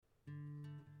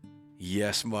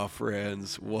Yes, my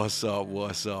friends. What's up?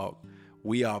 What's up?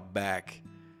 We are back.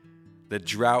 The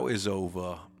drought is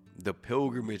over. The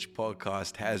Pilgrimage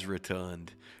podcast has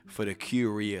returned for the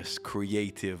curious,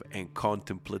 creative, and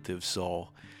contemplative soul.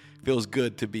 Feels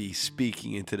good to be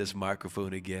speaking into this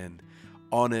microphone again.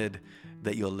 Honored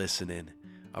that you're listening.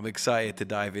 I'm excited to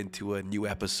dive into a new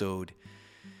episode,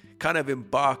 kind of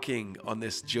embarking on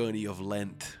this journey of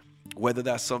Lent. Whether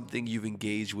that's something you've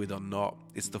engaged with or not,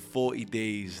 it's the 40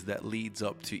 days that leads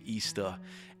up to Easter,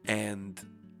 and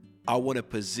I want to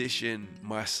position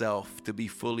myself to be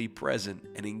fully present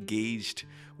and engaged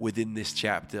within this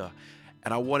chapter.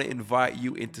 And I want to invite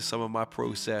you into some of my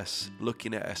process,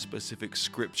 looking at a specific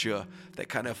scripture that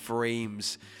kind of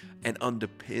frames and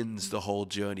underpins the whole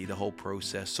journey, the whole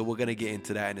process. So we're going to get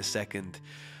into that in a second.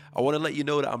 I want to let you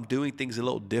know that I'm doing things a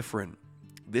little different.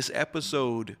 This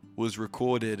episode was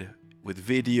recorded with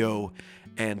video,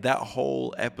 and that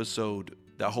whole episode,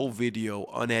 that whole video,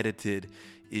 unedited,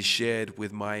 is shared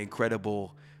with my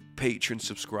incredible Patreon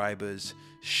subscribers.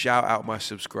 Shout out my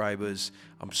subscribers.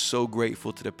 I'm so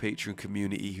grateful to the Patreon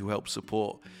community who help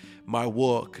support my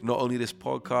work, not only this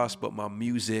podcast, but my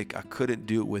music. I couldn't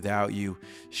do it without you.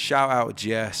 Shout out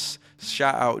Jess.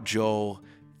 Shout out Joel.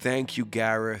 Thank you,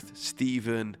 Gareth,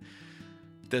 Stephen.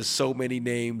 There's so many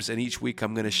names, and each week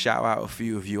I'm going to shout out a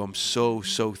few of you. I'm so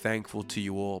thankful to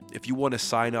you all. If you want to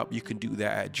sign up, you can do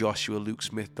that at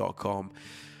joshualukesmith.com.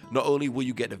 Not only will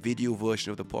you get the video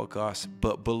version of the podcast,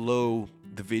 but below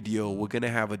the video, we're going to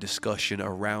have a discussion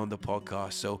around the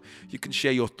podcast. So you can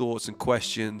share your thoughts and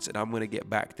questions, and I'm going to get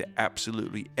back to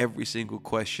absolutely every single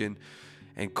question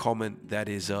and comment that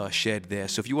is shared there.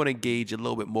 So if you want to engage a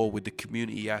little bit more with the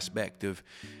community aspect of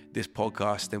this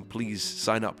podcast, then please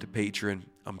sign up to Patreon.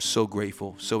 I'm so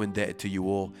grateful, so indebted to you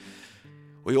all.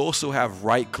 We also have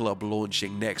Write Club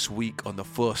launching next week on the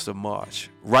 1st of March.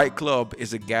 Write Club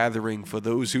is a gathering for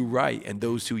those who write and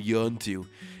those who yearn to.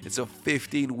 It's a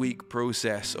 15-week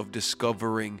process of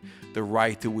discovering the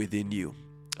writer within you.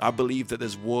 I believe that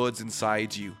there's words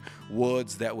inside you,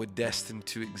 words that were destined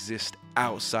to exist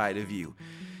outside of you.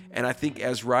 And I think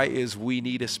as writers, we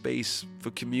need a space for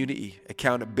community,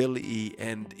 accountability,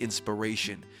 and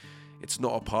inspiration. It's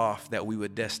not a path that we were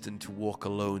destined to walk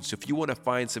alone. So if you want to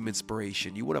find some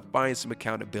inspiration, you want to find some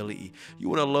accountability, you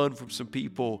want to learn from some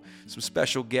people, some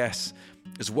special guests,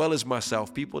 as well as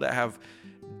myself, people that have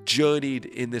journeyed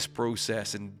in this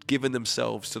process and given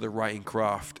themselves to the writing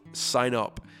craft, sign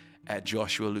up at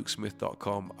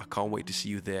joshualukesmith.com. I can't wait to see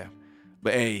you there.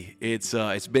 But hey, it's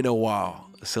been a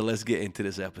while, so let's get into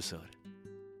this episode.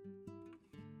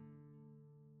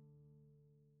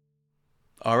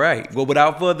 All right. Well,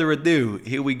 without further ado,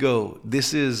 here we go.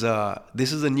 This is a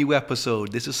new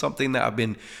episode. This is something that I've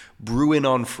been brewing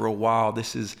on for a while.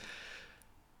 This is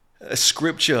a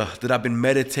scripture that I've been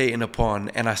meditating upon,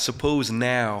 and I suppose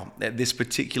now at this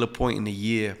particular point in the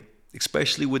year,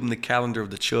 especially within the calendar of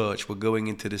the church, we're going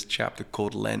into this chapter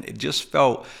called Lent. It just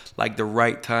felt like the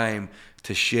right time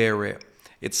to share it.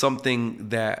 It's something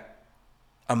that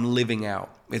I'm living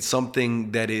out. It's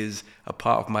something that is a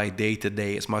part of my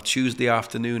day-to-day. It's my Tuesday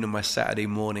afternoon and my Saturday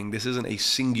morning. This isn't a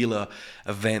singular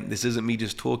event. This isn't me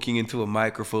just talking into a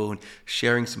microphone,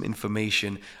 sharing some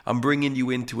information. I'm bringing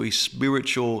you into a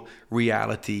spiritual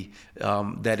reality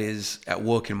that is at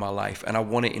work in my life, and I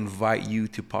want to invite you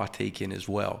to partake in as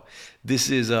well. This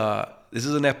is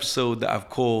an episode that I've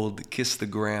called Kiss the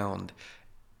Ground,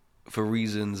 for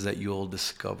reasons that you'll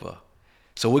discover.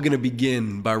 So we're going to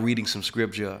begin by reading some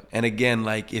scripture. And again,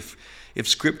 like if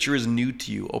scripture is new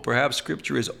to you, or perhaps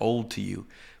scripture is old to you,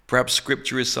 perhaps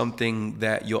scripture is something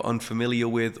that you're unfamiliar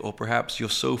with, or perhaps you're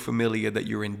so familiar that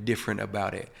you're indifferent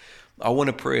about it, I want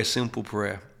to pray a simple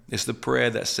prayer. It's the prayer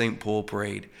that St. Paul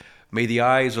prayed. May the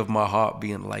eyes of my heart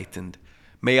be enlightened.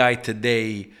 May I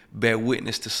today bear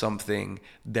witness to something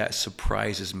that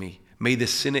surprises me. May the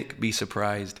cynic be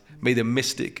surprised. May the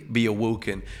mystic be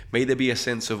awoken. May there be a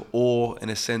sense of awe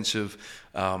and a sense of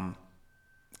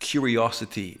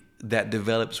curiosity that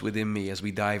develops within me as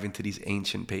we dive into these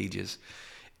ancient pages.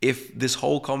 If this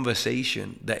whole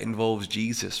conversation that involves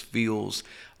Jesus feels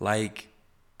like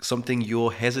something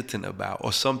you're hesitant about,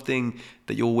 or something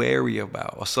that you're wary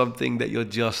about, or something that you're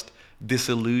just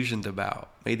disillusioned about,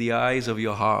 may the eyes of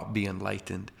your heart be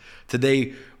enlightened.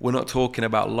 Today, we're not talking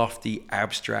about lofty,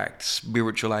 abstract,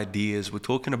 spiritual ideas. We're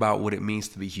talking about what it means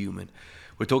to be human.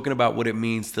 We're talking about what it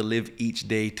means to live each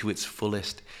day to its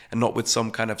fullest, and not with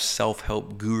some kind of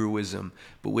self-help guruism,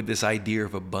 but with this idea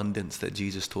of abundance that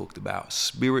Jesus talked about.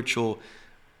 Spiritual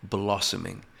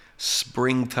blossoming,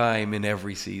 springtime in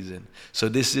every season. So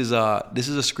this is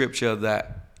a scripture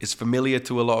that is familiar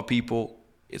to a lot of people.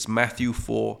 It's Matthew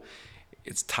 4.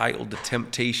 It's titled The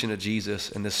Temptation of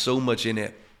Jesus, and there's so much in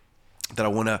it that I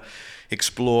want to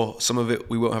explore. Some of it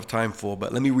we won't have time for,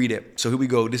 but let me read it. So here we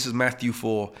go. This is Matthew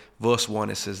 4, verse 1.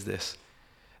 It says this: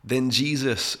 Then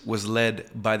Jesus was led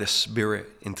by the Spirit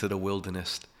into the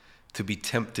wilderness to be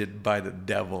tempted by the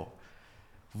devil.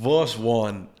 Verse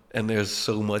 1, and there's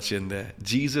so much in there.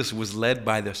 Jesus was led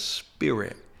by the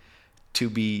Spirit to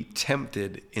be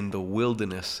tempted in the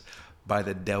wilderness by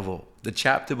the devil. The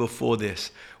chapter before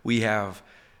this, we have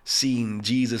seen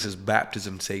Jesus'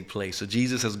 baptism take place. So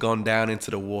Jesus has gone down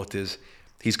into the waters.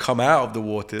 He's come out of the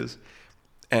waters,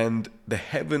 and the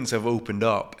heavens have opened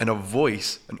up, and a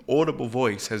voice, an audible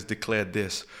voice, has declared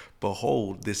this: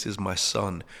 Behold, this is my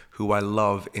Son, who I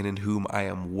love and in whom I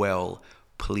am well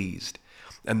pleased.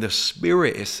 And the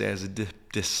Spirit, it says,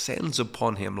 descends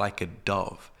upon him like a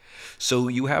dove. So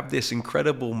you have this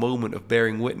incredible moment of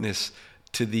bearing witness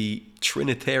to the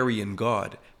Trinitarian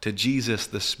God, to Jesus,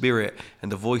 the Spirit,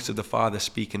 and the voice of the Father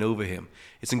speaking over him.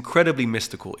 It's incredibly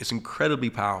mystical. It's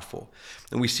incredibly powerful.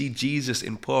 And we see Jesus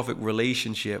in perfect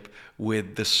relationship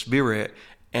with the Spirit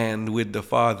and with the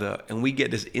Father. And we get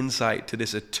this insight to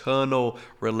this eternal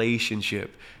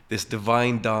relationship, this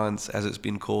divine dance, as it's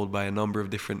been called by a number of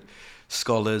different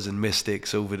scholars and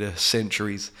mystics over the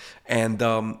centuries. And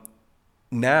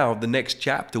now, the next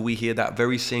chapter, we hear that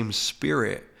very same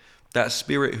Spirit, that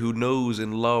Spirit who knows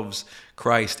and loves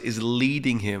Christ, is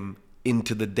leading him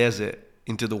into the desert,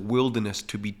 into the wilderness,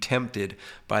 to be tempted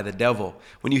by the devil.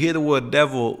 When you hear the word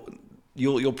devil,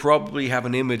 you'll probably have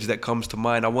an image that comes to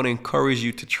mind. I want to encourage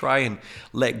you to try and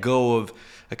let go of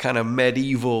a kind of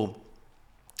medieval,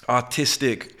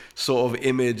 artistic sort of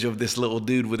image of this little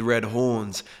dude with red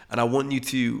horns. And I want you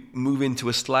to move into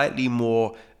a slightly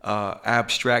more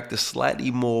abstract, a slightly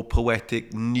more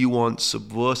poetic, nuanced,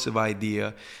 subversive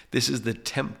idea. This is the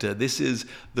tempter. This is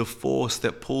the force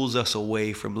that pulls us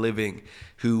away from living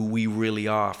who we really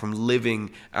are, from living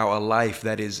our life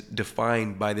that is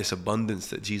defined by this abundance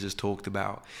that Jesus talked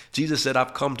about. Jesus said,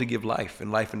 I've come to give life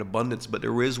and life in abundance, but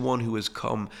there is one who has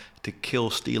come to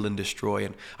kill, steal, and destroy.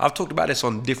 And I've talked about this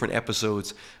on different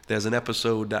episodes. There's an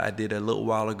episode that I did a little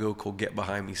while ago called Get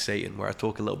Behind Me, Satan, where I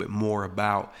talk a little bit more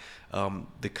about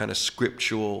the kind of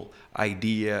scriptural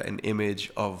idea and image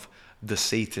of the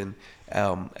Satan,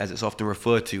 as it's often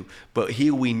referred to. But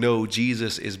here we know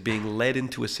Jesus is being led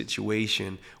into a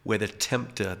situation where the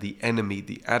tempter, the enemy,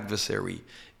 the adversary,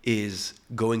 is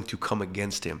going to come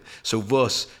against him. So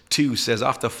verse 2 says,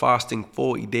 after fasting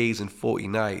 40 days and 40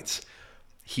 nights,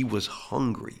 he was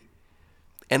hungry.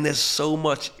 And there's so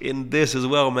much in this as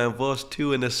well, man. Verse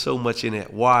 2, and there's so much in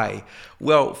it. Why?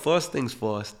 Well, first things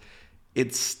first,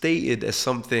 it's stated as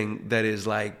something that is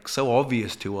like so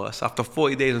obvious to us. After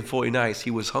 40 days and 40 nights,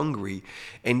 he was hungry.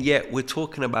 And yet we're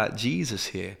talking about Jesus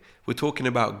here. We're talking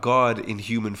about God in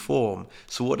human form.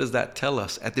 So what does that tell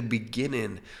us? At the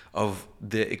beginning of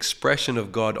the expression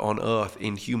of God on earth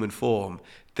in human form,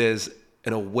 there's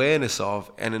an awareness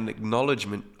of and an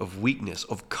acknowledgement of weakness,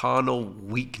 of carnal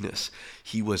weakness.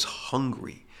 He was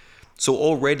hungry. So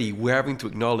already we're having to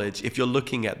acknowledge, if you're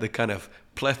looking at the kind of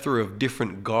plethora of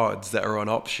different gods that are on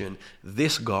option,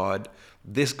 this God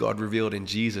revealed in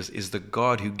Jesus is the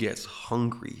God who gets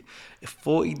hungry.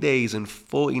 40 days and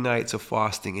 40 nights of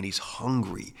fasting, and he's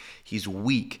hungry. He's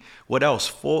weak. What else?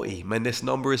 40. Man, this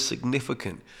number is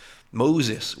significant.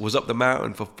 Moses was up the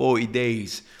mountain for 40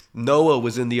 days. Noah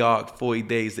was in the ark 40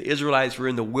 days. The Israelites were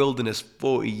in the wilderness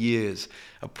 40 years.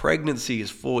 A pregnancy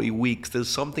is 40 weeks. There's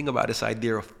something about this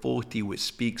idea of 40 which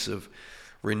speaks of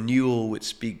renewal, which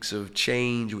speaks of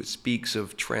change, which speaks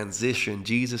of transition.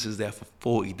 Jesus is there for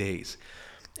 40 days.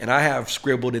 And I have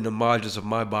scribbled in the margins of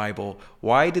my Bible,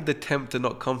 why did the tempter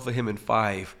not come for him in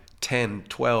 5, 10,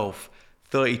 12,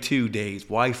 32 days?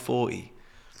 Why 40?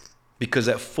 Because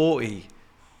at 40,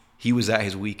 he was at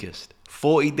his weakest.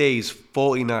 40 days,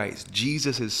 40 nights.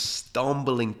 Jesus is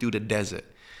stumbling through the desert.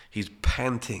 He's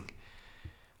panting.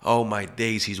 Oh my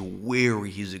days, he's weary,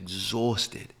 he's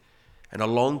exhausted. And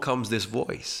along comes this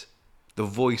voice, the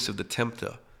voice of the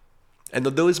tempter. And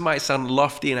though this might sound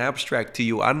lofty and abstract to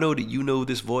you, I know that you know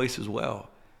this voice as well.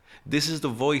 This is the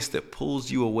voice that pulls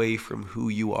you away from who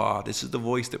you are. This is the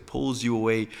voice that pulls you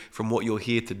away from what you're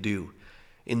here to do.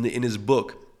 In his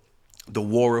book, The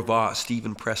War of Art,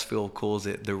 Stephen Pressfield calls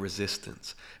it the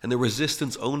resistance. And the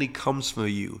resistance only comes for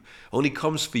you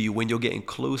when you're getting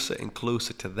closer and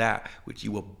closer to that which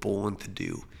you were born to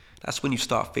do. That's when you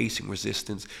start facing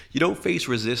resistance. You don't face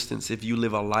resistance if you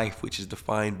live a life which is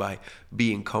defined by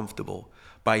being comfortable,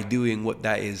 by doing what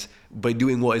is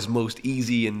most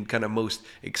easy and kind of most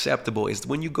acceptable. It's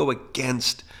when you go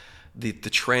against the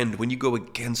trend, when you go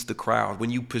against the crowd,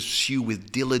 when you pursue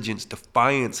with diligence,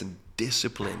 defiance, and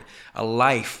discipline, a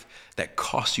life that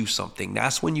costs you something.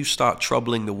 That's when you start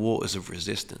troubling the waters of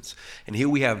resistance. And here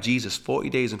we have Jesus, 40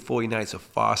 days and 40 nights of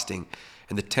fasting,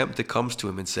 and the tempter comes to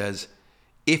him and says,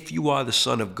 if you are the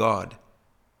Son of God,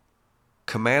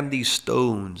 command these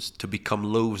stones to become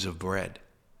loaves of bread.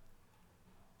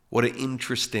 What an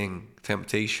interesting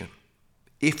temptation.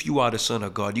 If you are the Son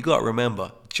of God, you got to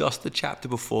remember, just the chapter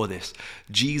before this,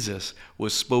 Jesus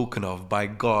was spoken of by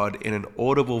God in an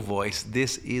audible voice.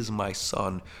 This is my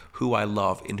Son, who I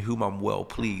love, in whom I'm well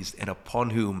pleased, and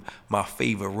upon whom my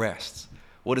favor rests.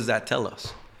 What does that tell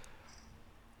us?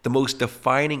 The most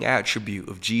defining attribute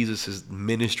of Jesus'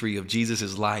 ministry, of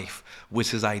Jesus' life, was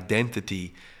his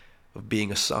identity of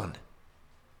being a son.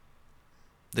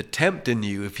 The tempter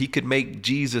knew if he could make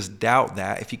Jesus doubt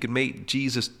that, if he could make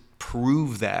Jesus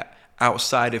prove that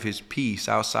outside of his peace,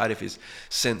 outside of his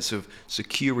sense of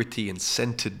security and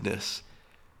centeredness,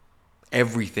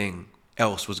 everything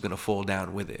else was going to fall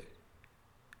down with it.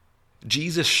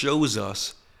 Jesus shows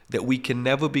us that we can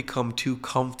never become too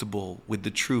comfortable with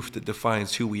the truth that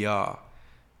defines who we are.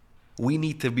 We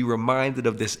need to be reminded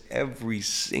of this every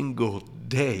single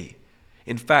day.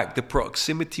 In fact, the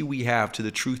proximity we have to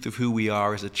the truth of who we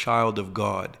are as a child of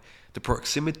God, the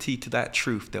proximity to that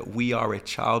truth that we are a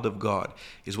child of God,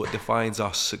 is what defines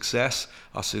our success,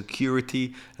 our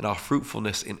security, and our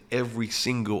fruitfulness in every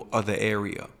single other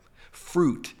area.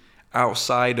 Fruit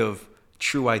outside of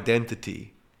true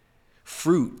identity,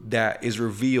 fruit that is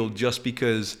revealed just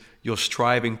because you're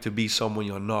striving to be someone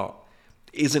you're not,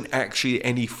 isn't actually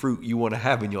any fruit you want to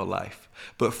have in your life.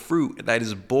 But fruit that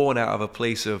is born out of a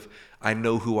place of, I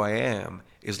know who I am,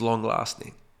 is long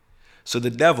lasting. So the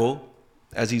devil,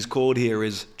 as he's called here,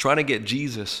 is trying to get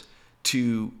Jesus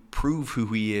to prove who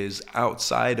he is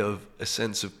outside of a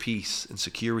sense of peace and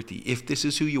security. If this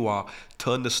is who you are,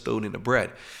 turn the stone into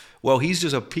bread. Well, he's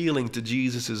just appealing to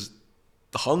Jesus's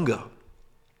hunger,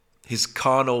 his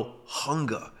carnal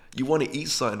hunger. You want to eat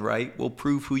something, right? Well,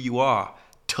 prove who you are.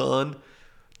 Turn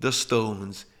the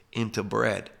stones into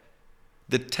bread.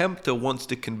 The tempter wants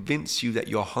to convince you that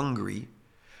you're hungry,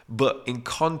 but in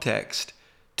context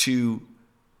to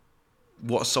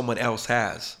what someone else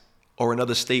has or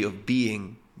another state of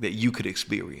being that you could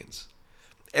experience.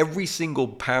 Every single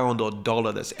pound or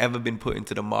dollar that's ever been put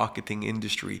into the marketing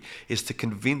industry is to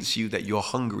convince you that you're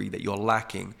hungry, that you're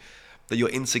lacking, that you're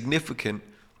insignificant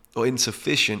or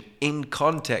insufficient in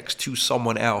context to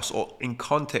someone else or in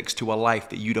context to a life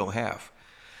that you don't have.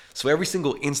 So every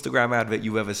single Instagram advert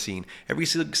you've ever seen, every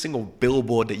single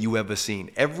billboard that you've ever seen,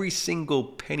 every single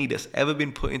penny that's ever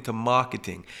been put into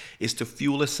marketing is to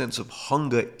fuel a sense of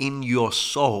hunger in your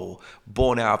soul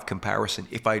born out of comparison.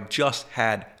 If I just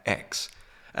had X.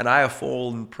 And I have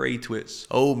fallen prey to it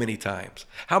so many times.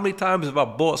 How many times have I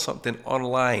bought something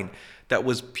online that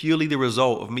was purely the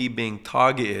result of me being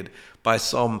targeted by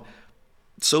some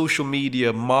social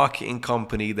media marketing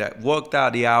company that worked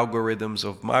out the algorithms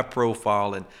of my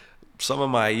profile and some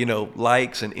of my,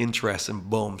 likes and interests, and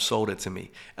boom, sold it to me.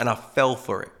 And I fell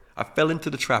for it. I fell into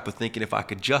the trap of thinking if I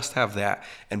could just have that,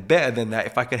 and better than that,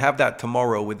 if I could have that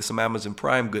tomorrow with some Amazon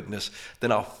Prime goodness,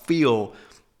 then I'll feel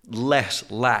less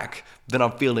lack than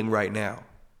I'm feeling right now.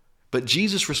 But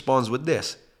Jesus responds with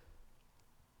this.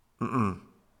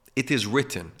 It is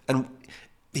written. And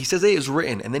he says it is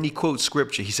written, and then he quotes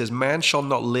scripture. He says, man shall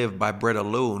not live by bread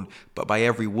alone, but by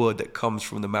every word that comes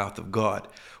from the mouth of God.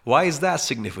 Why is that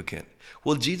significant?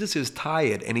 Well, Jesus is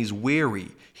tired and he's weary.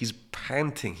 He's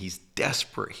panting. He's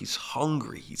desperate. He's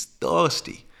hungry. He's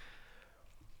thirsty.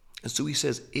 And so he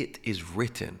says, it is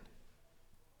written.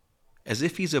 As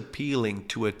if he's appealing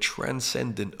to a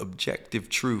transcendent, objective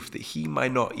truth that he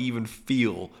might not even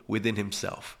feel within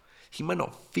himself. He might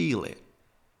not feel it,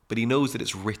 but he knows that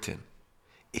it's written.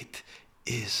 It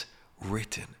is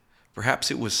written. Perhaps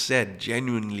it was said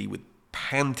genuinely with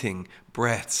panting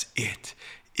breaths. It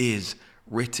is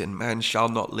written. Man shall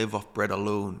not live off bread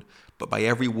alone, but by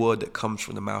every word that comes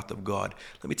from the mouth of God.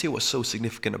 Let me tell you what's so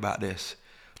significant about this.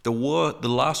 The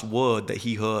last word that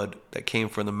he heard that came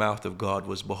from the mouth of God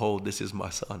was, behold, this is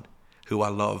my son, who I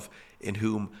love, in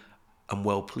whom I'm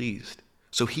well pleased.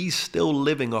 So he's still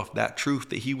living off that truth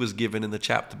that he was given in the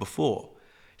chapter before.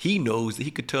 He knows that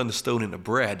he could turn the stone into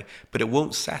bread, but it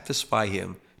won't satisfy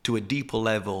him to a deeper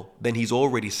level than he's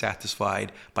already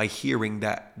satisfied by hearing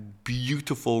that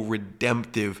beautiful,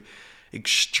 redemptive,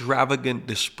 extravagant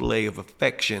display of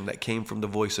affection that came from the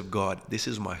voice of God. This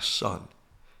is my son.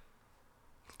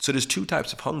 So there's two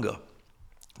types of hunger.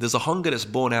 There's a hunger that's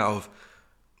born out of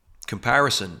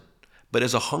comparison, but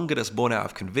there's a hunger that's born out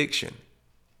of conviction.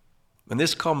 And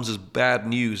this comes as bad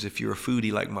news if you're a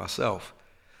foodie like myself.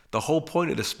 The whole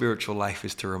point of the spiritual life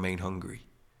is to remain hungry.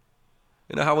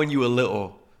 You know how when you were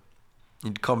little,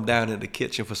 you'd come down in the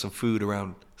kitchen for some food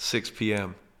around 6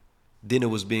 p.m. Dinner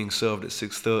was being served at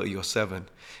 6:30 or 7,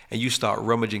 and you start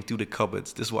rummaging through the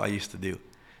cupboards. This is what I used to do.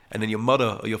 And then your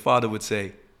mother or your father would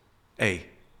say, hey,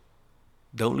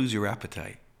 don't lose your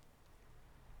appetite.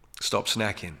 Stop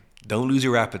snacking. Don't lose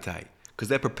your appetite. Because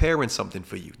they're preparing something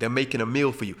for you. They're making a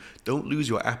meal for you. Don't lose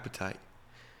your appetite.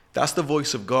 That's the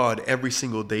voice of God every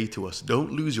single day to us.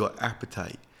 Don't lose your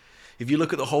appetite. If you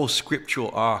look at the whole scriptural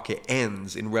arc, it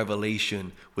ends in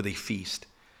Revelation with a feast.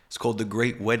 It's called the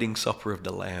Great Wedding Supper of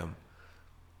the Lamb.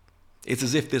 It's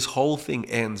as if this whole thing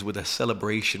ends with a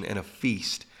celebration and a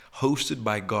feast hosted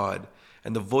by God.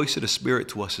 And the voice of the Spirit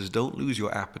to us is don't lose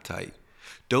your appetite.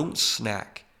 Don't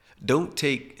snack. Don't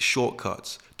take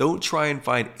shortcuts. Don't try and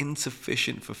find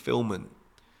insufficient fulfillment.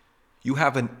 You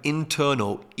have an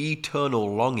internal,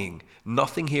 eternal longing.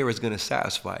 Nothing here is going to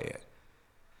satisfy it.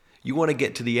 You want to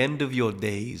get to the end of your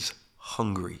days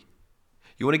hungry.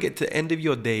 You want to get to the end of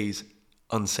your days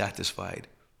unsatisfied.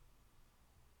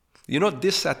 You're not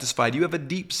dissatisfied. You have a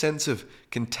deep sense of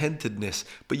contentedness,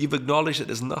 but you've acknowledged that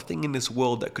there's nothing in this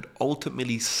world that could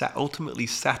ultimately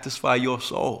satisfy your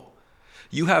soul.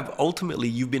 You've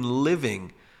been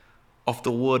living off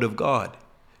the word of God.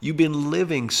 You've been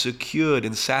living secured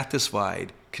and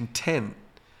satisfied, content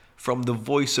from the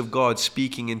voice of God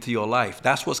speaking into your life.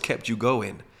 That's what's kept you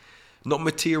going. Not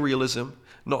materialism,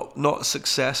 not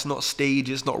success, not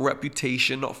stages, not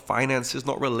reputation, not finances,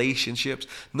 not relationships.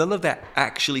 None of that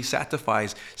actually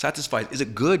satisfies. Is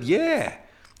it good? Yeah.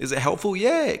 Is it helpful?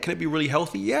 Yeah. Can it be really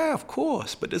healthy? Yeah, of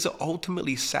course. But does it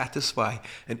ultimately satisfy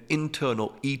an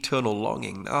internal, eternal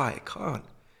longing? No, it can't.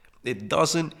 It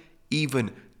doesn't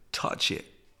even touch it.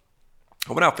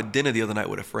 I went out for dinner the other night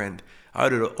with a friend. I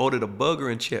ordered a burger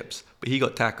and chips, but he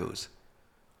got tacos.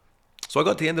 So I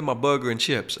got to the end of my burger and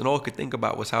chips, and all I could think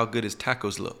about was how good his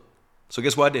tacos look. So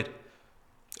guess what I did?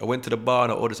 I went to the bar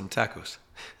and I ordered some tacos.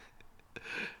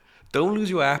 Don't lose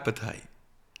your appetite.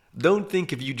 Don't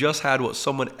think if you just had what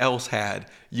someone else had,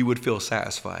 you would feel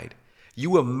satisfied. You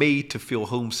were made to feel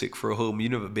homesick for a home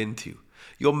you've never been to.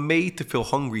 You're made to feel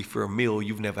hungry for a meal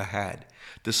you've never had.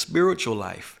 The spiritual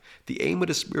life, the aim of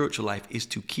the spiritual life is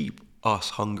to keep us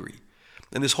hungry.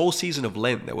 And this whole season of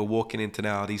Lent that we're walking into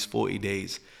now, these 40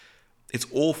 days, it's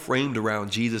all framed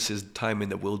around Jesus' time in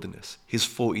the wilderness, his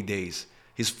 40 days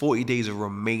of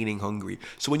remaining hungry.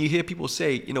 So when you hear people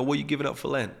say, what are you giving up for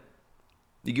Lent?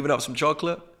 You giving up some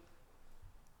chocolate?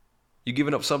 You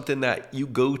giving up something that you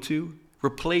go to?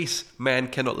 Replace man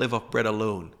cannot live off bread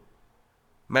alone.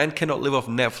 Man cannot live off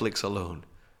Netflix alone.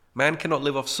 Man cannot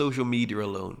live off social media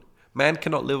alone. Man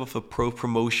cannot live off a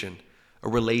promotion, a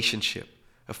relationship,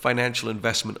 a financial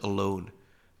investment alone.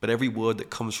 But every word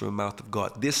that comes from the mouth of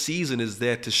God. This season is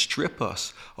there to strip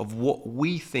us of what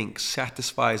we think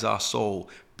satisfies our soul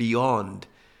beyond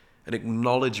an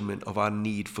acknowledgement of our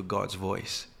need for God's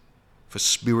voice, for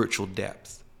spiritual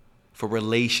depth, for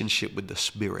relationship with the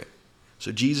Spirit.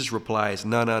 So Jesus replies,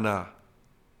 no.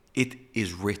 It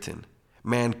is written,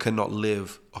 man cannot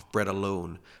live off bread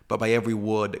alone, but by every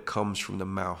word that comes from the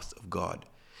mouth of God.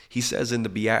 He says in the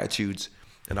Beatitudes,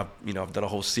 and I've done a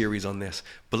whole series on this,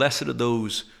 blessed are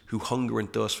those who hunger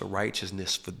and thirst for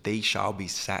righteousness, for they shall be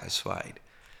satisfied.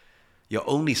 You're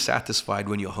only satisfied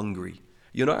when you're hungry.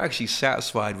 You're not actually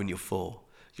satisfied when you're full.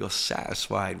 You're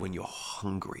satisfied when you're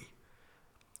hungry.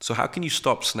 So how can you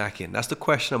stop snacking? That's the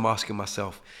question I'm asking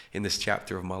myself in this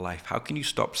chapter of my life. How can you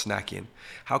stop snacking?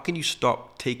 How can you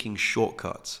stop taking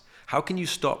shortcuts? How can you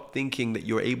stop thinking that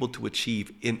you're able to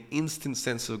achieve an instant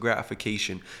sense of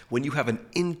gratification when you have an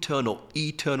internal,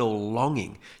 eternal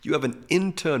longing? You have an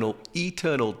internal,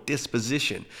 eternal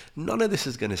disposition. None of this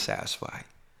is going to satisfy.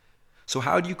 So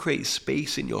how do you create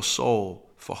space in your soul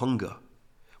for hunger?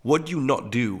 What do you not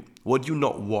do? What do you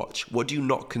not watch? What do you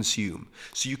not consume?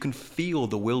 So you can feel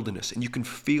the wilderness and you can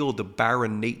feel the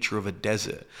barren nature of a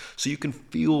desert. So you can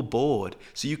feel bored.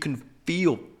 So you can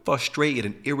feel frustrated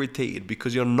and irritated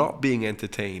because you're not being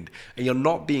entertained and you're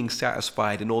not being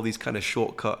satisfied in all these kind of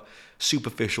shortcut,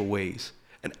 superficial ways.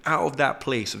 And out of that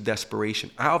place of desperation,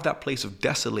 out of that place of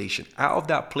desolation, out of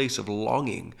that place of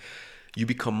longing, you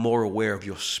become more aware of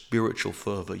your spiritual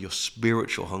fervor, your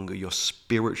spiritual hunger, your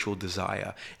spiritual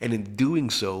desire. And in doing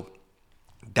so,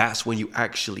 that's when you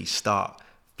actually start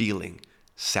feeling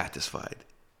satisfied.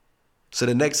 So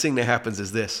the next thing that happens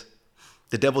is this.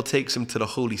 The devil takes him to the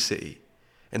holy city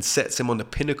and sets him on the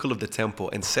pinnacle of the temple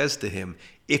and says to him,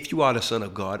 if you are the Son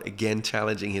of God, again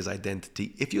challenging his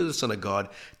identity, if you're the Son of God,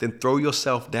 then throw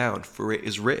yourself down, for it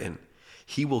is written,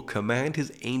 he will command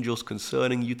his angels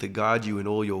concerning you to guard you in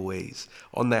all your ways.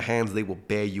 On their hands they will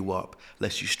bear you up,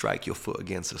 lest you strike your foot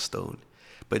against a stone.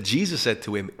 But Jesus said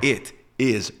to him, "It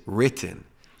is written,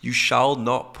 you shall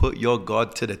not put your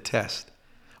God to the test."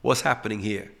 What's happening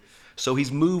here? So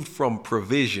he's moved from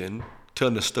provision,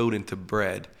 turn the stone into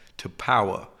bread, to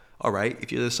power. All right,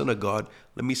 if you're the Son of God,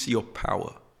 let me see your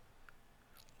power.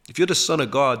 If you're the Son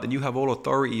of God, then you have all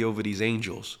authority over these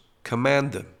angels.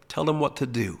 Command them. Tell them what to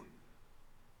do.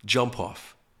 Jump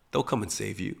off. They'll come and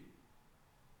save you.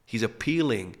 He's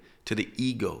appealing to the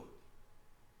ego,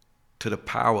 to the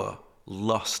power,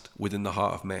 lust within the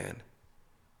heart of man.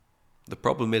 The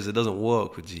problem is it doesn't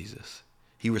work with Jesus.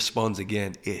 He responds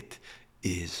again, "It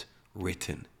is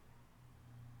written.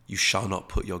 You shall not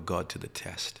put your God to the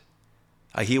test."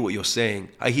 I hear what you're saying.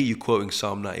 I hear you quoting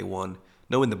Psalm 91.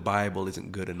 Knowing the Bible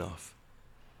isn't good enough.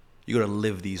 You got to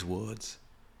live these words.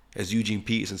 As Eugene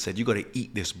Peterson said, you got to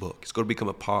eat this book. It's got to become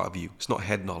a part of you. It's not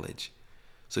head knowledge.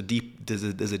 So there's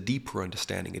a deeper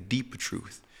understanding, a deeper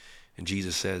truth. And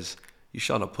Jesus says, you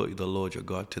shall not put the Lord your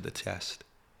God to the test.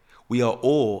 We are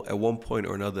all, at one point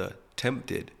or another,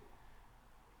 tempted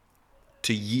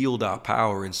to yield our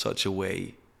power in such a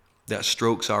way that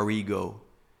strokes our ego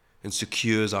and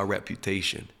secures our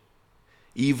reputation,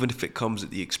 even if it comes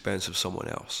at the expense of someone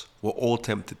else. We're all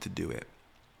tempted to do it.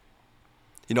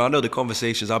 You know, I know the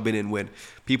conversations I've been in when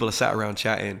people are sat around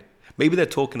chatting, maybe they're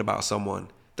talking about someone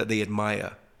that they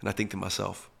admire, and I think to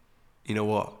myself, you know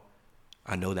what?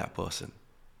 I know that person.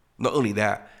 Not only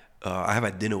that, I have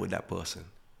had dinner with that person.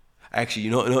 Actually,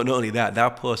 not only that,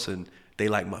 that person, they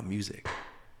like my music.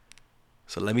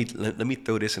 So let me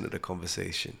throw this into the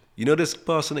conversation. You know this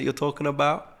person that you're talking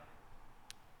about,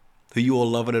 who you all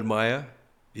love and admire?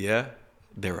 Yeah,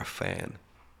 they're a fan.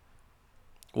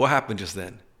 What happened just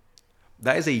then?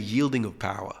 That is a yielding of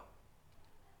power.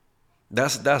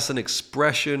 That's an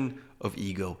expression of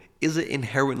ego. Is it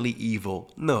inherently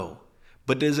evil? No.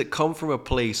 But does it come from a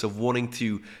place of wanting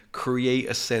to create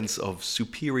a sense of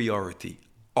superiority?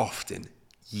 Often,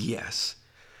 yes.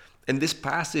 And this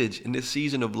passage in this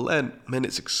season of Lent, man,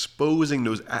 it's exposing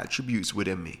those attributes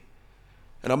within me.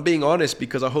 And I'm being honest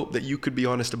because I hope that you could be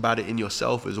honest about it in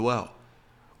yourself as well.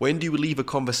 When do you leave a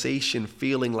conversation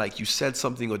feeling like you said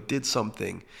something or did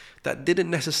something that didn't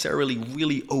necessarily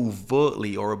really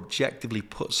overtly or objectively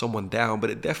put someone down, but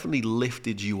it definitely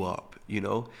lifted you up, you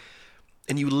know?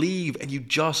 And you leave and you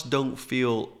just don't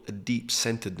feel a deep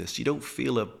centeredness. You don't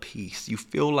feel a peace. You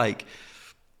feel like,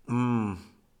 I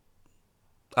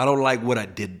don't like what I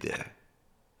did there.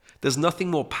 There's nothing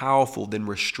more powerful than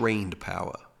restrained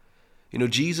power. You know,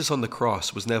 Jesus on the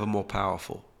cross was never more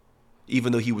powerful,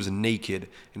 even though he was naked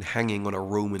and hanging on a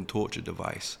Roman torture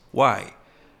device. Why?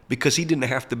 Because he didn't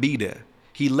have to be there.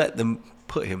 He let them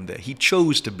put him there. He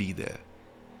chose to be there.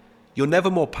 You're never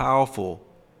more powerful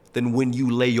than when you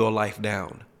lay your life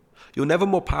down. You're never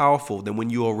more powerful than when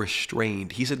you are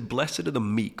restrained. He said, "Blessed are the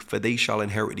meek, for they shall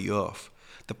inherit the earth."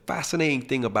 The fascinating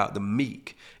thing about the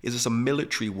meek is it's a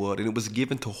military word, and it was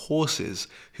given to horses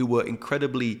who were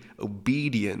incredibly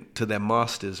obedient to their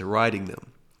masters riding them.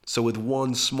 So with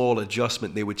one small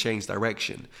adjustment, they would change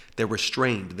direction. They're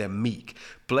restrained, they're meek.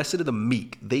 Blessed are the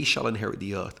meek, they shall inherit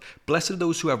the earth. Blessed are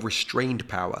those who have restrained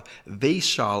power, they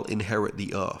shall inherit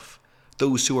the earth.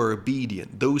 Those who are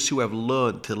obedient, those who have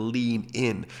learned to lean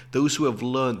in, those who have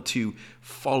learned to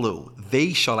follow,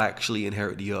 they shall actually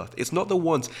inherit the earth. It's not the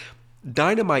ones.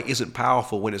 Dynamite isn't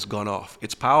powerful when it's gone off.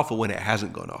 It's powerful when it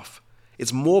hasn't gone off.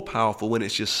 It's more powerful when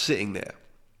it's just sitting there.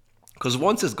 Because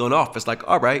once it's gone off, it's like,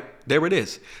 all right, there it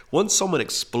is. Once someone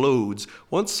explodes,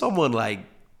 once someone like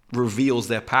reveals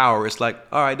their power, it's like,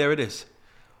 all right, there it is.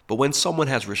 But when someone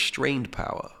has restrained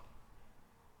power,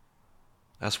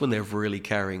 that's when they're really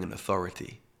carrying an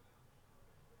authority.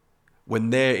 When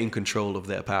they're in control of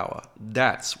their power,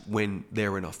 that's when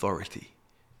they're in authority.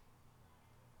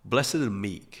 Blessed are the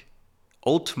meek.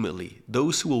 Ultimately,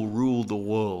 those who will rule the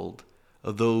world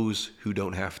are those who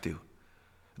don't have to.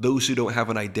 Those who don't have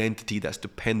an identity that's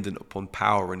dependent upon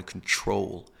power and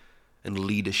control and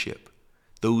leadership.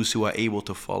 Those who are able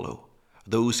to follow.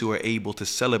 Those who are able to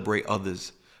celebrate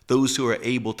others. Those who are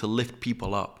able to lift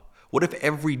people up. What if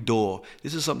every door,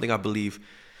 this is something I believe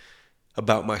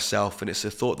about myself, and it's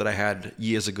a thought that I had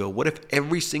years ago. What if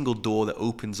every single door that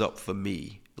opens up for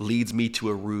me leads me to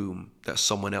a room that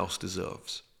someone else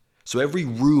deserves? So every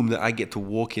room that I get to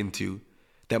walk into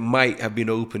that might have been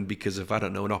opened because of, I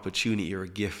don't know, an opportunity or a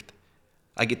gift,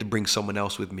 I get to bring someone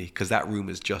else with me because that room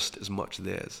is just as much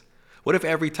theirs. What if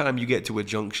every time you get to a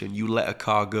junction, you let a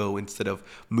car go instead of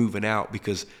moving out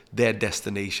because their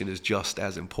destination is just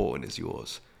as important as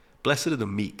yours? Blessed are the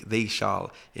meek, they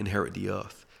shall inherit the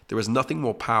earth. There is nothing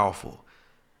more powerful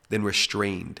than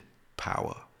restrained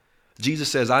power.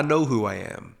 Jesus says, I know who I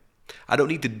am. I don't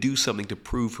need to do something to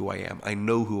prove who I am. I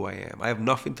know who I am. I have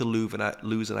nothing to lose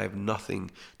and I have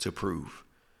nothing to prove.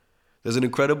 There's an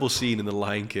incredible scene in The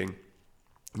Lion King.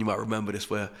 You might remember this,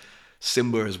 where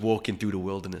Simba is walking through the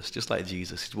wilderness, just like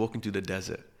Jesus. He's walking through the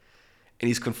desert. And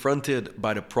he's confronted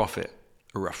by the prophet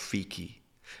Rafiki.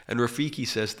 And Rafiki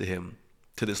says to him,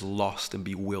 to this lost and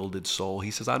bewildered soul,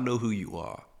 he says, I know who you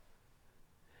are.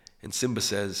 And Simba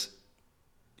says,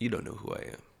 you don't know who I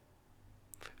am.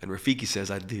 And Rafiki says,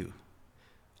 I do.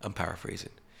 I'm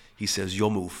paraphrasing. He says, you're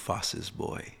Mufasa's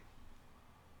boy.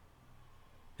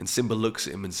 And Simba looks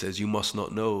at him and says, you must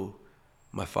not know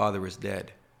my father is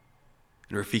dead.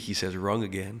 And Rafiki says, wrong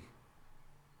again.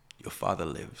 Your father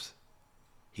lives.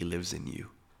 He lives in you.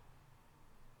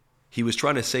 He was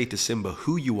trying to say to Simba,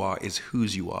 who you are is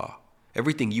whose you are.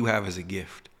 Everything you have is a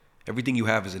gift. Everything you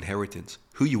have is inheritance.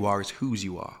 Who you are is whose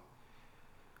you are.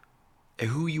 And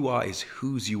who you are is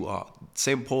whose you are.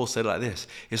 St. Paul said it like this: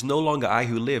 it's no longer I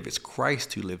who live, it's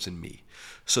Christ who lives in me.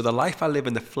 So the life I live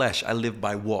in the flesh, I live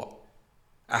by what?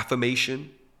 Affirmation,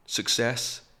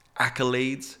 success,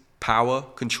 accolades, power,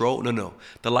 control? No.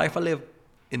 The life I live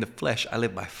in the flesh, I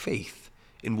live by faith.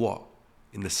 In what?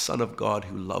 In the Son of God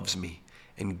who loves me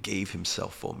and gave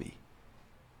himself for me.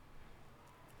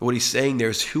 What he's saying there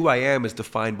is who I am is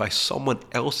defined by someone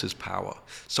else's power,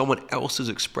 someone else's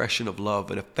expression of love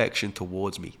and affection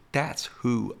towards me. That's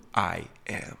who I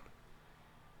am.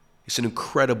 It's an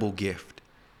incredible gift.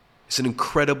 It's an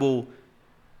incredible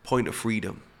point of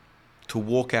freedom to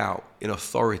walk out in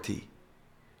authority,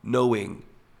 knowing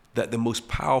that the most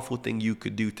powerful thing you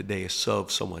could do today is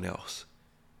serve someone else,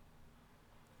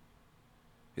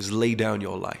 is lay down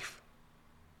your life.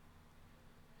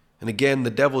 And again, the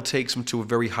devil takes him to a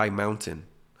very high mountain.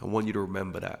 I want you to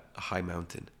remember that, a high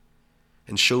mountain.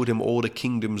 And showed him all the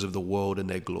kingdoms of the world and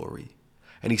their glory.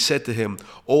 And he said to him,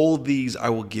 all these I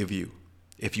will give you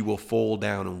if you will fall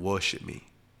down and worship me.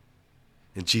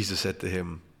 And Jesus said to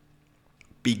him,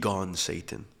 be gone,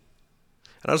 Satan.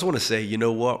 And I just want to say, you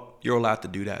know what? You're allowed to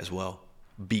do that as well.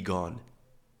 Be gone.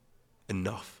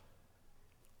 Enough.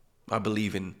 I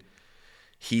believe in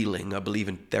healing. I believe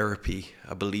in therapy.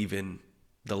 I believe in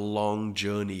the long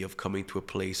journey of coming to a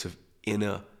place of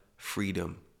inner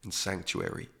freedom and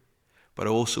sanctuary. But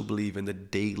I also believe in the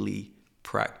daily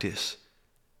practice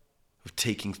of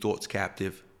taking thoughts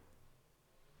captive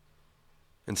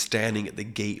and standing at the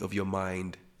gate of your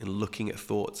mind and looking at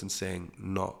thoughts and saying,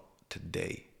 not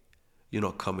today. You're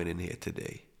not coming in here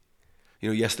today. You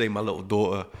know, yesterday my little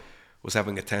daughter was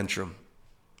having a tantrum,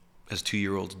 as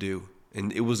 2-year-olds do.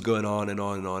 And it was going on and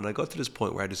on and on. I got to this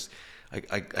point where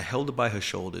I held her by her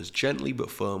shoulders, gently but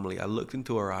firmly. I looked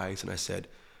into her eyes and I said,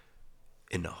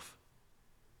 enough.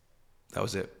 That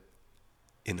was it.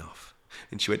 Enough.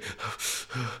 And she went,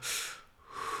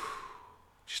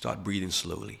 she started breathing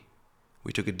slowly.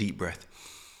 We took a deep breath.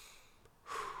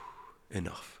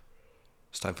 Enough.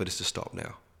 It's time for this to stop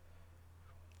now.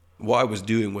 What I was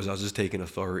doing was I was just taking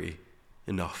authority.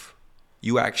 Enough.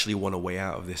 You actually want a way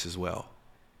out of this as well.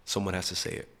 Someone has to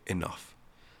say it. Enough.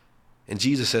 And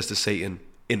Jesus says to Satan,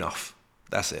 enough.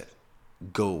 That's it.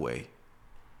 Go away.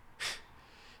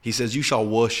 He says, you shall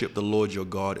worship the Lord your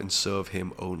God and serve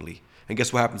him only. And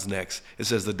guess what happens next? It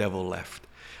says the devil left.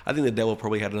 I think the devil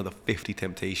probably had another 50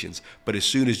 temptations. But as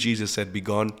soon as Jesus said, be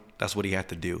gone, that's what he had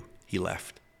to do. He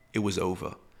left. It was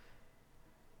over.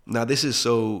 Now, this is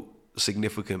so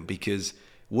significant because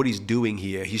what he's doing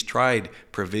here, he's tried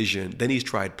provision, then he's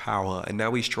tried power, and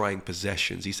now he's trying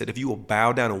possessions. He said, if you will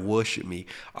bow down and worship me,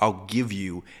 I'll give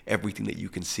you everything that you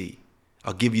can see.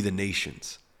 I'll give you the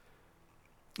nations.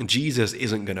 And Jesus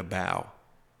isn't going to bow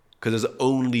because there's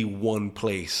only one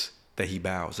place that he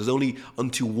bows. There's only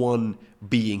unto one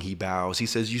being he bows. He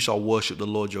says, you shall worship the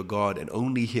Lord your God, and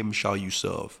only him shall you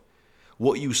serve.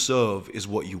 What you serve is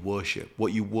what you worship.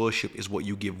 What you worship is what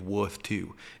you give worth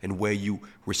to and where you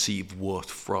receive worth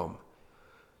from.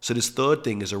 So this third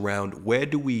thing is around, where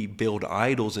do we build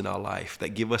idols in our life that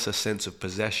give us a sense of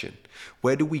possession?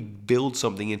 Where do we build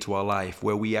something into our life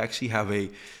where we actually have a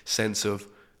sense of,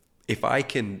 if I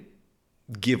can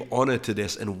give honor to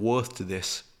this and worth to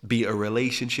this, be it a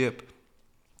relationship,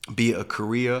 be it a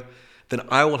career, then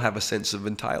I will have a sense of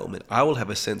entitlement. I will have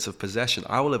a sense of possession.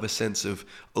 I will have a sense of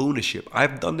ownership.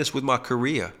 I've done this with my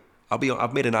career.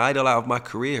 I've made an idol out of my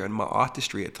career and my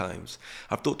artistry at times.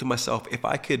 I've thought to myself, if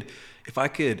I could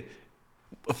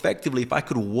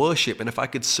worship and if I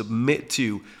could submit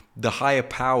to the higher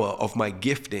power of my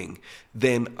gifting,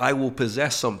 then I will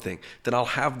possess something. Then I'll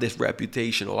have this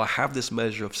reputation, or I'll have this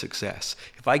measure of success.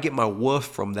 If I get my worth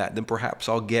from that, then perhaps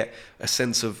I'll get a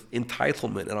sense of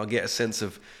entitlement and I'll get a sense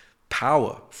of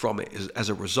power from it as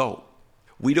a result.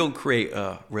 We don't create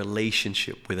a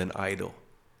relationship with an idol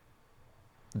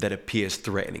that appears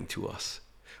threatening to us.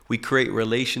 We create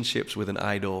relationships with an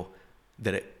idol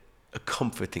that are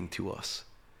comforting to us.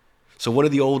 So one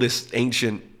of the oldest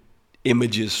ancient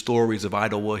images, stories of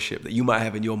idol worship that you might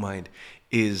have in your mind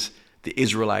is the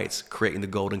Israelites creating the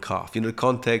golden calf. You know, the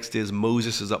context is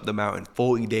Moses is up the mountain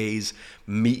 40 days,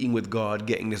 meeting with God,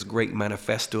 getting this great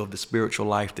manifesto of the spiritual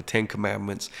life, the 10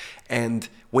 Commandments. And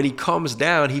when he comes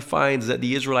down, he finds that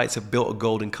the Israelites have built a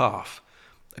golden calf.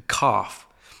 A calf.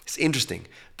 It's interesting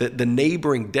that the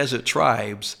neighboring desert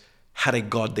tribes had a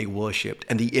god they worshipped,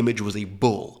 and the image was a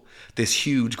bull, this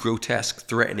huge, grotesque,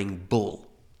 threatening bull.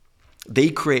 They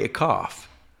create a calf.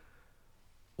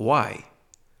 Why?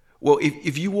 Well,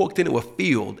 if you walked into a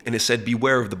field and it said,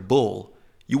 beware of the bull,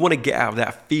 you want to get out of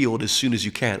that field as soon as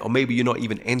you can, or maybe you're not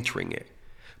even entering it.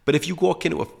 But if you walk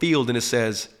into a field and it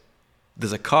says,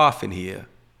 there's a calf in here,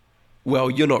 well,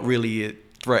 you're not really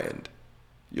threatened.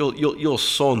 You'll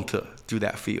saunter through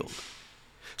that field.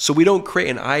 So we don't create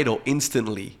an idol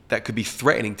instantly that could be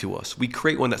threatening to us. We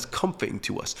create one that's comforting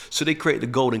to us. So they create the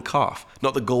golden calf,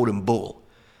 not the golden bull.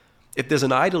 If there's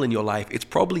an idol in your life, it's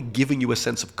probably giving you a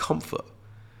sense of comfort,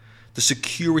 the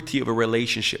security of a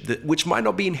relationship, which might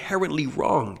not be inherently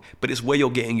wrong, but it's where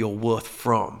you're getting your worth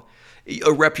from.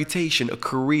 A reputation, a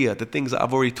career, the things that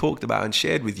I've already talked about and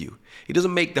shared with you. It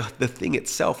doesn't make the thing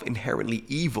itself inherently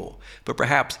evil, but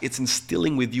perhaps it's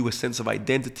instilling with you a sense of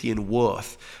identity and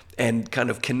worth and kind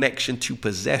of connection to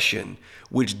possession,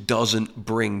 which doesn't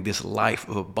bring this life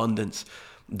of abundance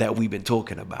that we've been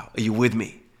talking about. Are you with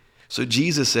me? So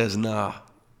Jesus says, nah,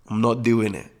 I'm not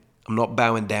doing it. I'm not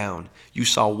bowing down. You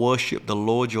shall worship the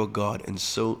Lord your God, and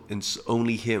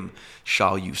only him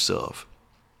shall you serve.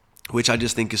 Which I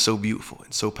just think is so beautiful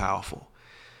and so powerful.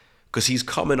 Because he's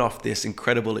coming off this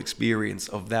incredible experience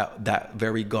of that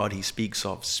very God he speaks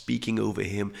of, speaking over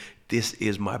him. This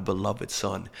is my beloved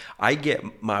son. I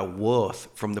get my worth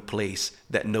from the place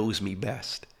that knows me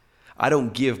best. I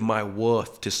don't give my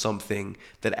worth to something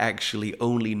that actually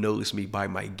only knows me by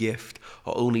my gift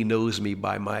or only knows me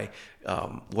by my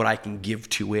what I can give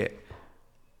to it.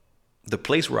 The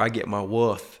place where I get my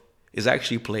worth is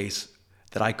actually a place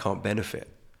that I can't benefit.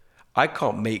 I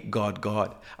can't make God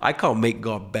God. I can't make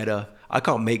God better. I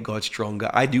can't make God stronger.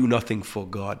 I do nothing for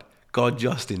God. God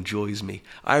just enjoys me.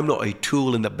 I am not a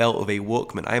tool in the belt of a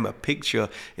workman. I am a picture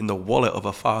in the wallet of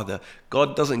a father.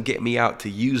 God doesn't get me out to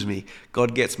use me.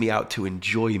 God gets me out to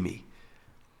enjoy me.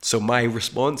 So my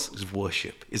response is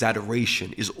worship, is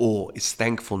adoration, is awe, is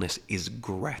thankfulness, is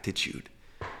gratitude.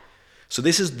 So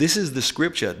this is the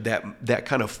scripture that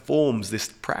kind of forms this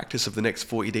practice of the next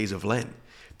 40 days of Lent.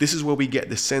 This is where we get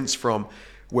the sense from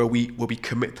where we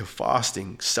commit to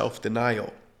fasting,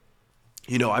 self-denial.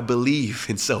 You know, I believe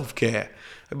in self-care.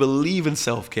 I believe in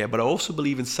self-care, but I also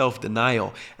believe in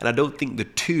self-denial. And I don't think the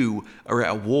two are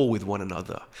at war with one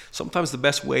another. Sometimes the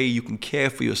best way you can care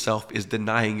for yourself is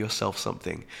denying yourself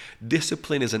something.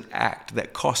 Discipline is an act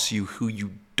that costs you who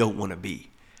you don't want to be.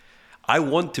 I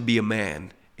want to be a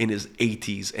man in his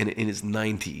 80s and in his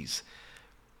 90s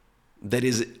that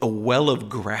is a well of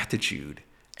gratitude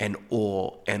and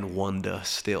awe and wonder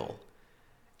still.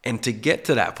 And to get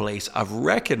to that place, I've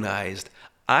recognized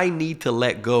I need to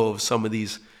let go of some of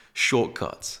these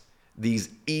shortcuts, these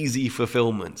easy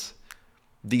fulfillments,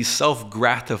 these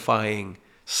self-gratifying,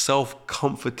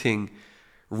 self-comforting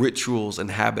rituals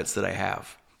and habits that I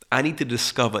have. I need to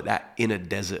discover that inner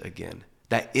desert again,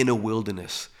 that inner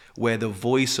wilderness where the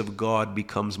voice of God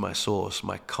becomes my source,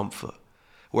 my comfort,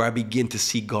 where I begin to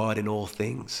see God in all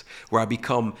things, where I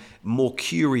become more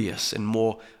curious and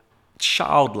more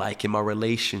childlike in my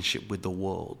relationship with the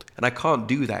world. And I can't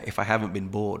do that if I haven't been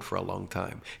bored for a long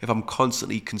time, if I'm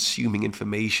constantly consuming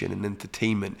information and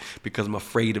entertainment because I'm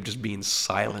afraid of just being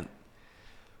silent.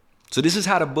 So this is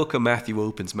how the book of Matthew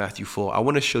opens, Matthew 4. I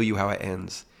want to show you how it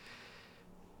ends.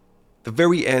 The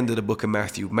very end of the book of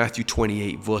Matthew, Matthew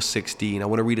 28, verse 16. I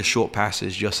want to read a short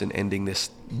passage just in ending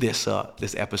this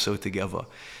episode together.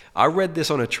 I read this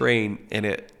on a train and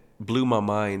it blew my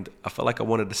mind. I felt like I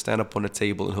wanted to stand up on the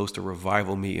table and host a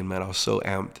revival meeting, man. I was so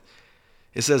amped.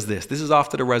 It says this is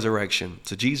after the resurrection.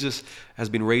 So Jesus has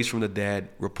been raised from the dead.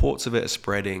 Reports of it are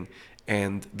spreading.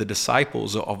 And the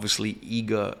disciples are obviously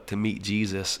eager to meet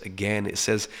Jesus again. It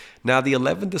says, now the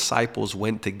 11 disciples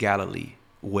went to Galilee.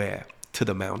 Where? To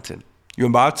the mountain. You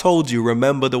remember, I told you,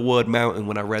 remember the word mountain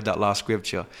when I read that last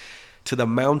scripture. To the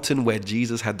mountain where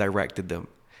Jesus had directed them.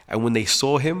 And when they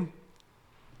saw him,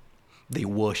 they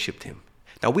worshipped him.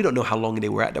 Now, we don't know how long they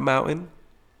were at the mountain.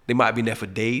 They might have been there for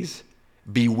days,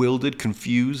 bewildered,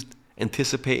 confused,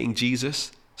 anticipating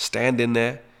Jesus, standing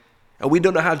there. And we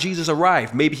don't know how Jesus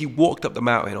arrived. Maybe he walked up the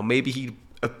mountain, or maybe he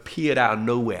appeared out of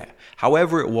nowhere.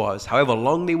 However it was, however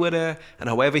long they were there, and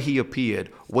however he appeared,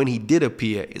 when he did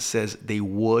appear, it says they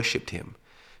worshipped him.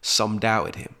 Some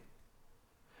doubted him.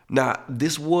 Now,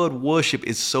 this word worship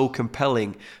is so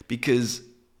compelling because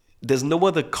there's no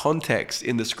other context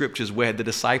in the scriptures where the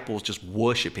disciples just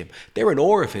worship him. They're in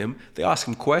awe of him. They ask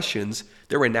him questions.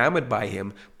 They're enamored by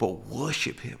him, but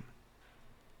worship him.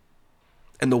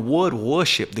 And the word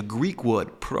worship, the Greek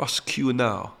word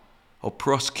proskunao or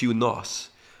proskunos,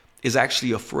 is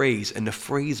actually a phrase, and the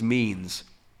phrase means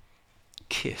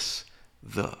kiss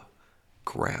the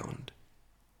ground.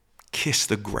 Kiss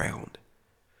the ground.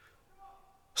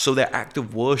 So their act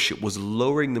of worship was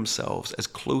lowering themselves as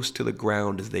close to the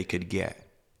ground as they could get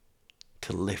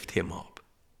to lift him up,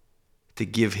 to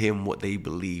give him what they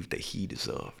believed that he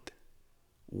deserved.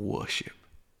 Worship.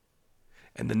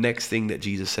 And the next thing that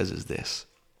Jesus says is this: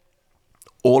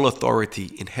 all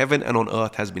authority in heaven and on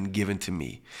earth has been given to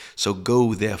me. So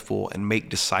go, therefore, and make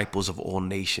disciples of all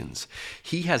nations.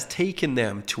 He has taken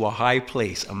them to a high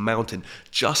place, a mountain,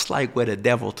 just like where the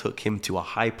devil took him to a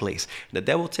high place. And the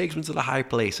devil takes him to the high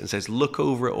place and says, look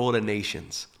over at all the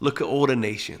nations. Look at all the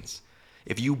nations.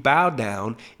 If you bow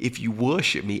down, if you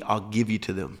worship me, I'll give you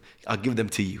to them. I'll give them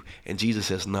to you. And Jesus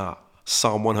says, nah.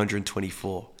 Psalm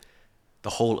 124. The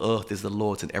whole earth is the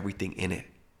Lord's and everything in it.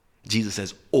 Jesus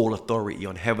says, all authority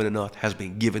on heaven and earth has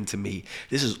been given to me.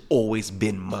 This has always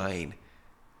been mine.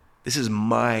 This is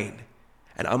mine.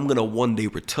 And I'm going to one day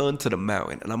return to the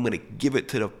mountain, and I'm going to give it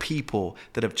to the people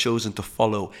that have chosen to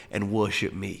follow and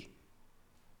worship me.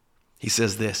 He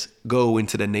says this: go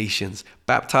into the nations,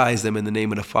 baptize them in the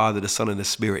name of the Father, the Son, and the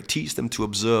Spirit. Teach them to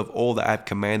observe all that I've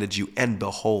commanded you. And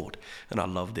behold, and I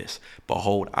love this,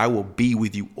 behold, I will be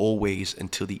with you always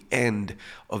until the end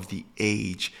of the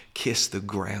age. Kiss the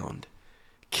ground.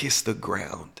 Kiss the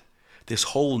ground. This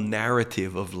whole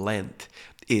narrative of Lent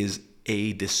is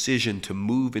a decision to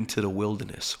move into the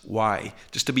wilderness. Why?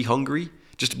 Just to be hungry?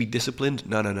 Just to be disciplined?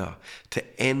 No.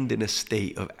 To end in a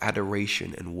state of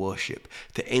adoration and worship.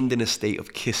 To end in a state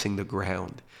of kissing the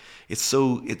ground. It's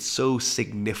so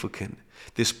significant.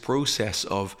 This process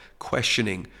of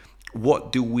questioning, where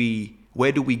do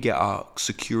we get our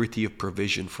security of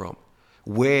provision from?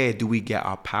 Where do we get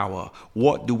our power?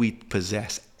 What do we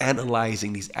possess?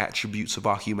 Analyzing these attributes of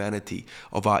our humanity,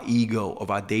 of our ego,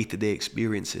 of our day-to-day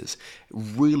experiences,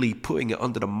 really putting it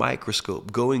under the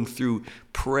microscope, going through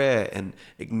prayer and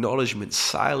acknowledgement,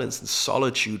 silence and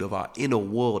solitude of our inner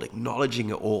world, acknowledging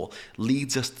it all,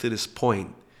 leads us to this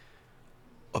point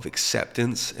of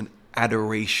acceptance and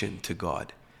adoration to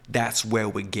God. That's where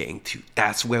we're getting to.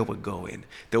 That's where we're going.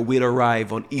 That we'd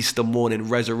arrive on Easter morning,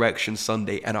 Resurrection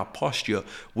Sunday, and our posture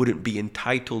wouldn't be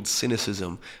entitled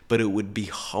cynicism, but it would be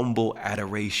humble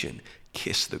adoration.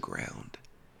 Kiss the ground.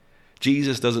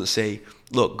 Jesus doesn't say,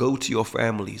 look, go to your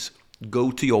families,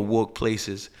 go to your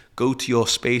workplaces, go to your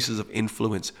spaces of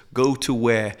influence, go to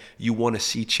where you want to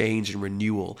see change and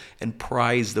renewal, and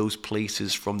prize those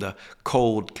places from the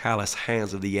cold, callous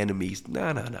hands of the enemies.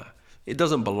 No. It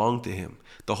doesn't belong to him.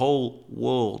 The whole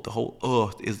world, the whole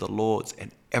earth is the Lord's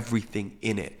and everything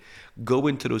in it. Go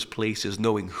into those places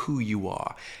knowing who you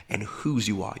are and whose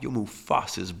you are. You're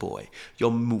Mufasa's boy.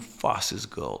 You're Mufasa's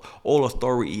girl. All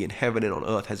authority in heaven and on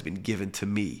earth has been given to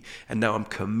me. And now I'm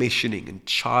commissioning and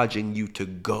charging you to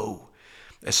go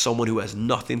as someone who has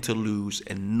nothing to lose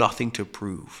and nothing to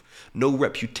prove. No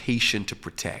reputation to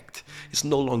protect. It's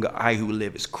no longer I who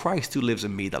live. It's Christ who lives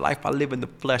in me. The life I live in the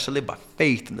flesh, I live by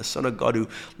faith in the Son of God who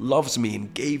loves me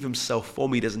and gave himself for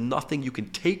me. There's nothing you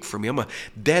can take from me. I'm a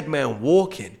dead man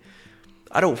walking.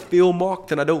 I don't feel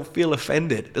mocked and I don't feel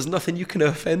offended. There's nothing you can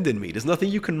offend in me. There's nothing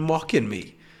you can mock in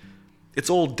me. It's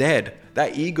all dead.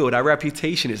 That ego, that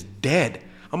reputation is dead.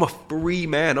 I'm a free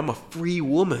man. I'm a free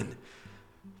woman.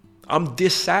 I'm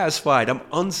dissatisfied. I'm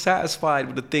unsatisfied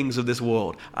with the things of this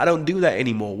world. I don't do that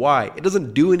anymore. Why? It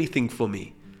doesn't do anything for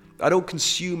me. I don't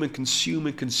consume and consume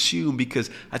and consume because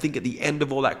I think at the end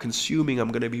of all that consuming, I'm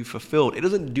going to be fulfilled. It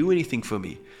doesn't do anything for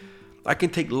me. I can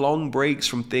take long breaks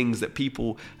from things that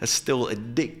people are still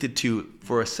addicted to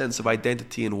for a sense of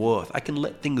identity and worth. I can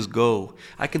let things go.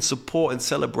 I can support and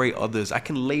celebrate others. I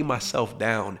can lay myself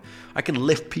down. I can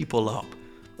lift people up.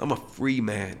 I'm a free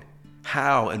man.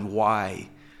 How and why?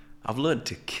 I've learned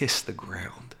to kiss the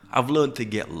ground. I've learned to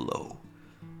get low.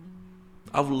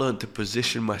 I've learned to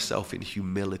position myself in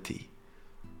humility.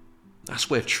 That's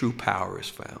where true power is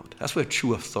found. That's where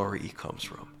true authority comes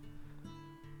from.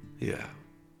 Yeah.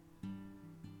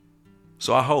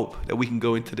 So I hope that we can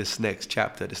go into this next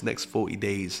chapter, this next 40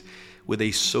 days, with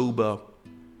a sober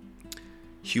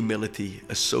humility,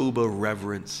 a sober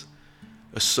reverence,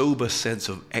 a sober sense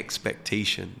of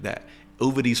expectation that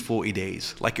over these 40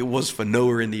 days, like it was for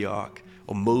Noah in the ark,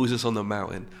 or Moses on the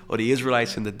mountain, or the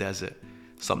Israelites in the desert,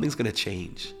 something's going to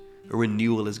change. A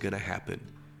renewal is going to happen.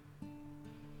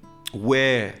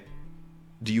 Where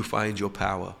do you find your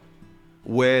power?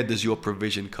 Where does your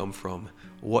provision come from?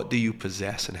 What do you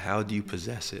possess and how do you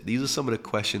possess it? These are some of the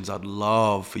questions I'd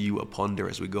love for you to ponder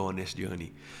as we go on this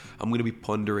journey. I'm going to be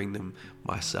pondering them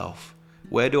myself.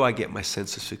 Where do I get my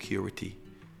sense of security?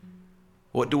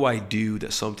 What do I do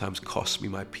that sometimes costs me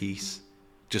my peace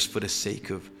just for the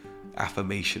sake of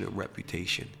affirmation and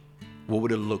reputation? What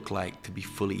would it look like to be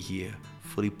fully here,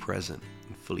 fully present,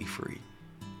 and fully free?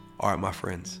 All right, my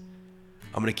friends,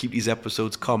 I'm going to keep these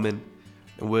episodes coming,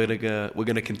 and we're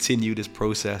gonna continue this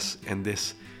process and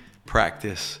this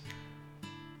practice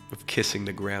of kissing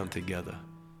the ground together.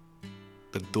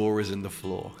 The door is in the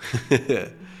floor.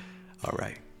 All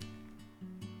right.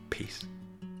 Peace.